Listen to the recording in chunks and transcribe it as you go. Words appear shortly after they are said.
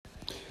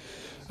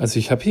Also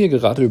ich habe hier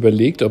gerade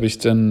überlegt, ob ich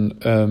denn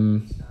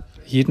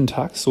jeden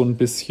Tag so ein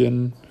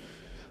bisschen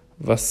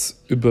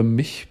was über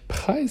mich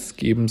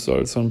preisgeben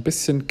soll. So ein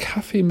bisschen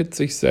Kaffee mit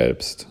sich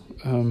selbst.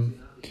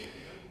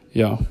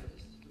 Ja,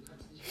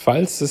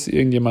 falls es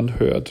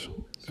irgendjemand hört,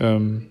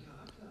 kann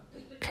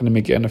er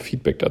mir gerne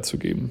Feedback dazu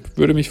geben.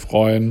 Würde mich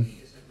freuen.